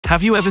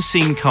Have you ever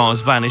seen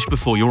cars vanish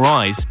before your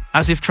eyes,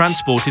 as if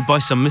transported by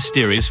some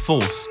mysterious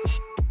force?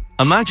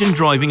 Imagine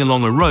driving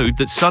along a road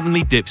that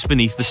suddenly dips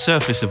beneath the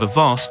surface of a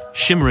vast,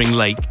 shimmering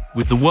lake,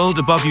 with the world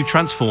above you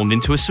transformed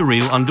into a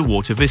surreal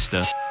underwater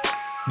vista.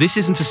 This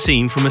isn't a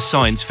scene from a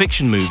science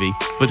fiction movie,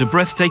 but a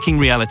breathtaking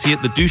reality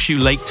at the Dushu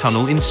Lake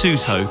Tunnel in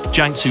Suzhou,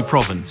 Jiangsu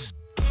Province.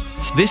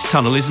 This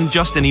tunnel isn't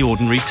just any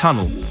ordinary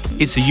tunnel.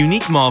 It's a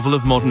unique marvel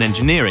of modern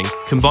engineering,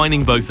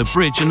 combining both a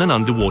bridge and an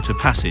underwater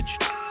passage.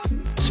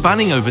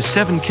 Spanning over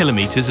 7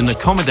 kilometers and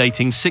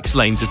accommodating 6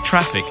 lanes of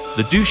traffic,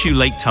 the Dushu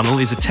Lake Tunnel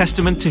is a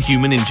testament to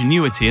human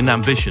ingenuity and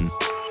ambition.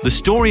 The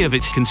story of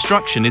its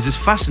construction is as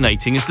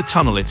fascinating as the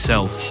tunnel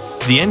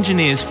itself. The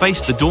engineers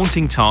faced the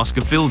daunting task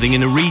of building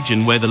in a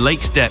region where the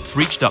lake's depth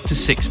reached up to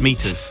 6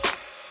 meters.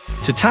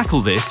 To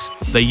tackle this,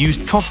 they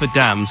used coffer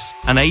dams,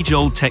 an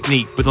age-old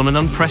technique but on an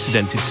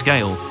unprecedented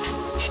scale.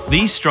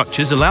 These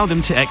structures allow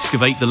them to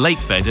excavate the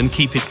lakebed and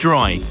keep it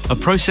dry, a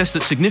process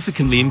that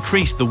significantly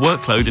increased the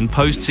workload and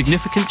posed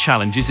significant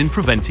challenges in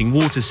preventing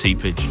water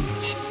seepage.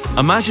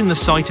 Imagine the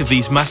sight of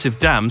these massive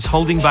dams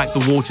holding back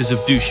the waters of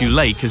Dushu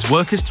Lake as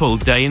workers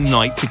toiled day and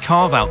night to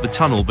carve out the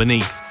tunnel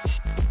beneath.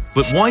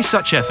 But why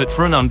such effort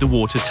for an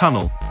underwater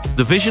tunnel?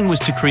 The vision was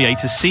to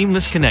create a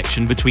seamless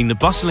connection between the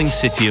bustling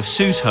city of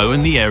Suzhou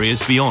and the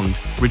areas beyond,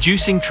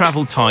 reducing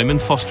travel time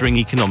and fostering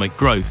economic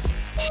growth.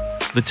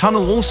 The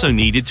tunnel also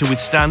needed to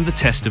withstand the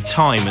test of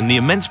time and the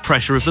immense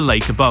pressure of the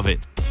lake above it.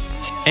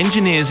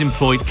 Engineers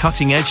employed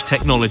cutting-edge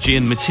technology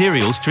and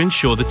materials to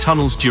ensure the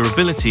tunnel's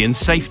durability and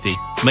safety,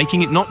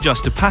 making it not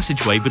just a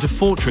passageway but a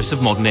fortress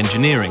of modern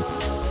engineering.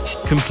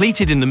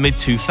 Completed in the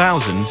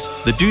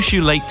mid-2000s, the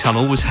Dushu Lake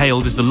Tunnel was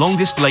hailed as the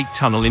longest lake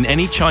tunnel in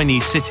any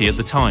Chinese city at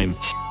the time.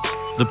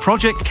 The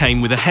project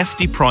came with a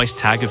hefty price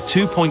tag of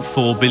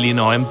 2.4 billion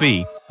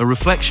RMB, a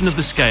reflection of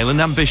the scale and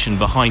ambition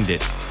behind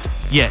it.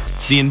 Yet,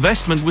 the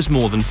investment was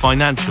more than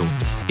financial.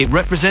 It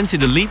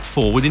represented a leap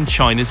forward in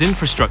China's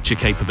infrastructure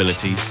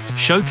capabilities,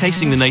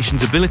 showcasing the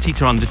nation's ability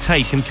to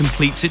undertake and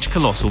complete such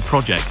colossal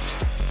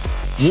projects.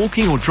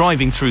 Walking or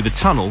driving through the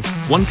tunnel,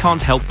 one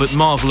can't help but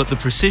marvel at the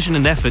precision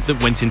and effort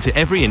that went into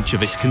every inch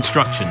of its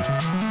construction.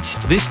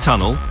 This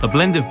tunnel, a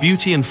blend of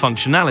beauty and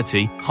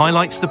functionality,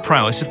 highlights the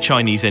prowess of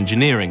Chinese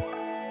engineering.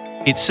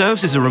 It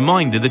serves as a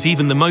reminder that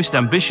even the most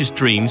ambitious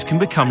dreams can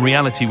become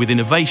reality with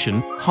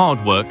innovation, hard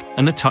work,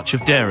 and a touch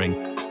of daring.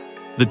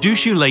 The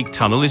Dushu Lake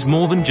Tunnel is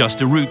more than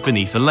just a route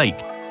beneath a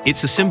lake.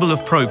 It's a symbol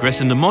of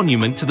progress and a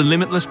monument to the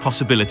limitless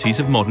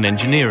possibilities of modern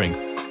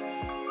engineering.